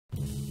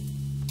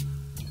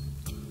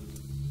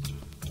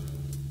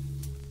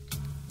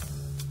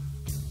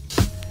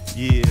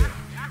Yeah,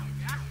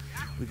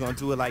 we're gonna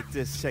do it like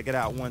this. Check it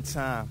out one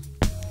time.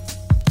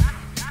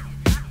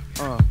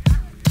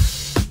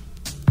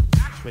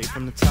 Straight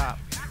from the top.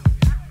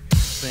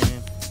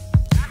 Saying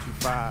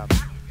 2-5.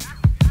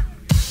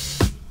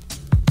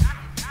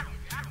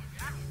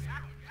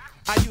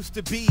 I used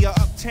to be a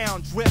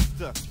uptown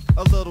drifter,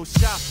 a little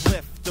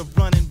shoplifter,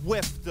 running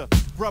whifter.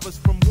 Brothers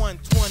from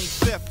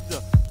 125th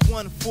to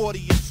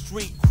 140th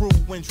Street crew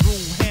and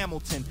Drew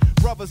Hamilton.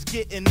 Brothers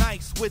getting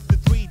nice with the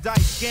 3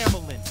 dice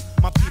gambling.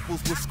 My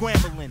peoples were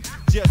scrambling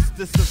just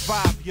to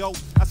survive, yo.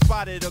 I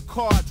spotted a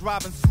car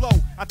driving slow,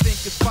 I think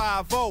it's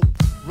 5-0.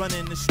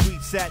 Running the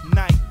streets at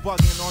night,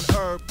 bugging on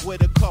herb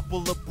with a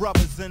couple of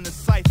brothers in the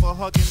cypher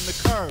hugging the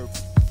curb.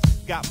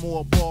 Got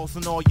more balls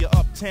than all your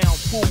uptown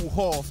pool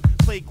halls.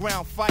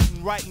 Playground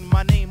fighting, writing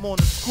my name on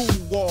the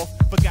school wall.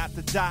 Forgot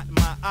to dot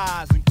my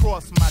I's and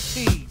cross my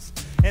T's.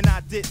 And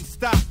I didn't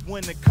stop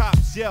when the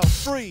cops yelled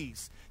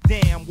freeze.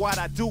 Damn, why'd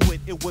I do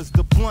it? It was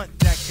the blunt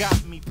that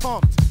got me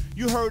pumped.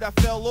 You heard I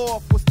fell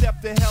off, well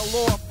step the hell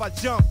off, I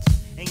jumped.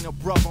 Ain't a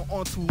brother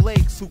on 2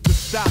 legs who could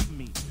stop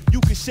me. You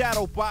can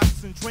shadow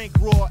box and drink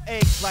raw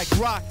eggs like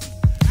Rocky.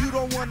 You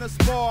don't wanna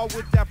spar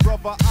with that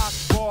brother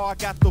Akbar. I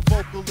got the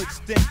vocal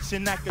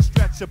extension that can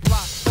stretch a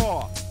block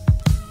far.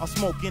 I'm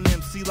smoking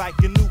MC like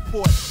a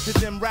Newport. To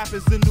them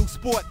rappers a new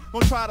sport.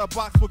 Don't try to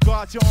box with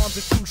God, your arms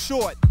are too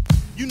short.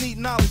 You need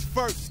knowledge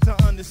first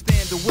to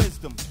understand the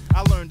wisdom.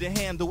 I learned to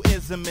handle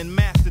ism and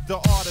mastered the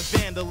art of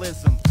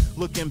vandalism.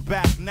 Looking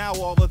back now,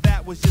 all of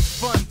that was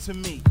just fun to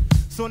me.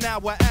 So now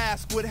I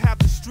ask, what have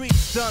the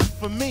streets done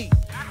for me?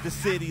 The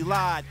city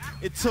lied,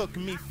 it took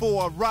me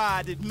for a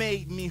ride. It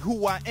made me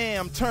who I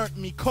am, turned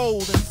me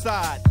cold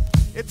inside.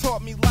 It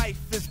taught me life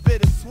is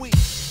bittersweet.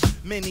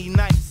 Many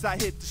nights I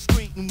hit the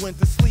street and went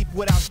to sleep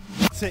without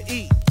to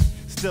eat.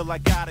 Still I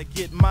gotta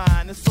get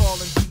mine, it's all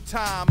in due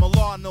time.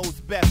 Allah knows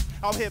best,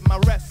 I'll hit my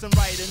rest and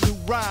write a new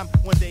rhyme.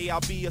 One day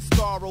I'll be a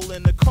star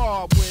rolling the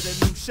car with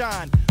a new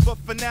shine. But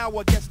for now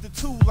I guess the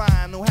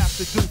 2-line will have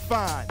to do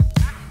fine.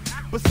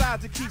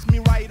 Besides it keeps me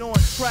right on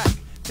track.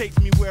 Takes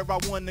me where I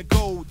wanna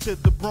go, to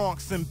the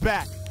Bronx and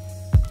back.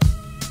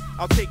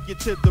 I'll take you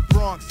to the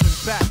Bronx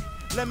and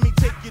back. Let me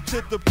take you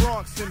to the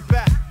Bronx and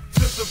back.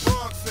 To the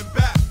Bronx and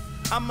back.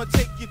 I'ma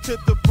take you to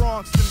the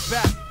Bronx and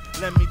back.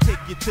 Let me take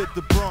you to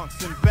the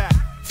Bronx and back.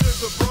 To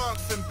the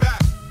Bronx and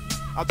back.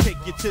 I'll take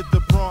you to the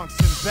Bronx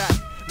and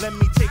back. Let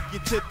me take you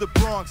to the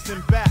Bronx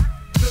and back.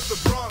 To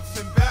the Bronx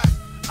and back.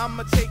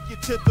 I'ma take you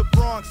to the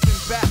Bronx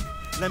and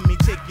back. Let me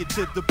take you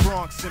to the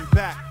Bronx and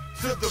back.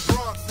 To the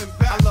Bronx and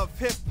back. I love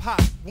hip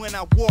hop. When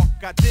I walk,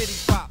 I diddy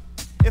pop.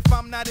 If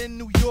I'm not in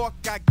New York,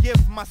 I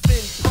give my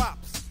city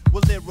props.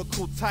 With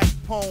lyrical type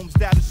poems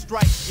that'll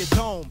strike your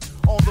dome.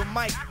 On the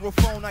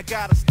microphone, I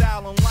got a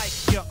style unlike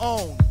your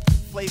own.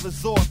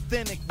 Flavors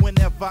authentic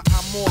whenever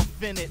I'm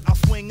off in it. I'll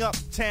swing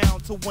uptown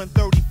to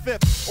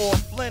 135th or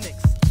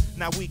Phoenix.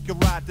 Now we can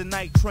ride the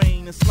night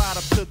train and slide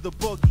up to the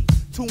boogie.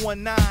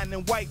 219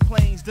 and White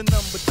Plains, the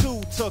number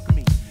 2 took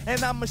me.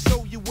 And I'ma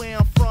show you where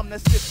I'm from,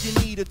 that's if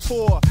you need a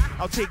tour.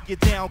 I'll take you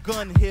down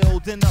Gun Hill,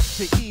 then up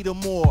to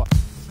Edomore.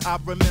 I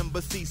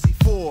remember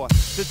CC4,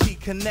 the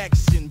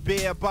T-Connection,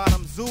 Bare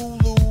Bottom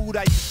Zulu,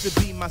 that used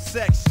to be my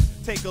section.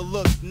 Take a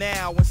look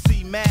now and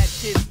see mad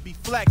kids be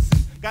flexing.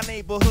 Got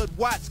neighborhood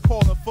watch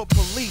calling for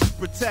police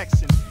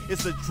protection.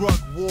 It's a drug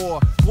war,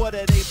 what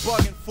are they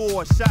bugging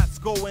for? Shots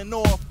going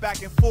off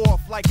back and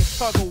forth like a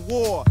tug of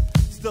war.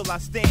 Still I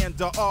stand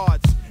the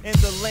odds. In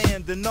the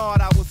land of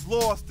Nod, I was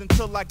lost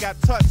until I got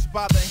touched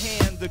by the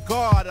hand of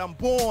God. I'm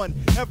born,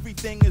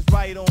 everything is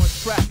right on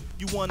track.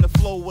 You wanna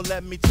flow, well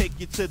let me take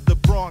you to the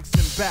Bronx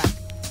and back.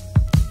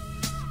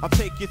 I'll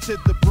take you to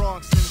the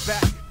Bronx and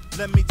back.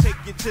 Let me take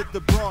you to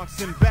the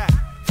Bronx and back.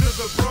 To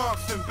the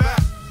Bronx and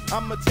back.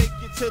 I'ma take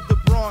you to the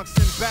Bronx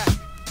and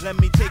back. Let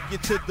me take you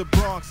to the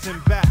Bronx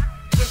and back.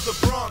 To the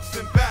Bronx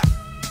and back.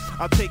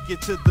 I'll take you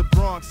to the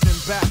Bronx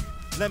and back.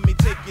 Let me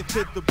take you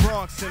to the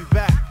Bronx and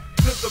back.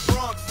 To the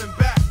Bronx and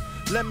back.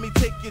 Let me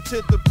take you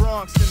to the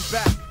Bronx and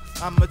back.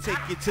 I'ma take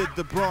you to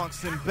the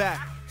Bronx and back.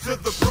 To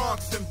the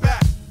Bronx and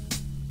back.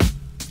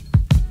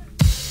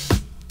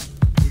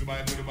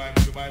 Goodbye, goodbye,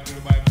 goodbye,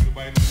 goodbye,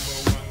 goodbye.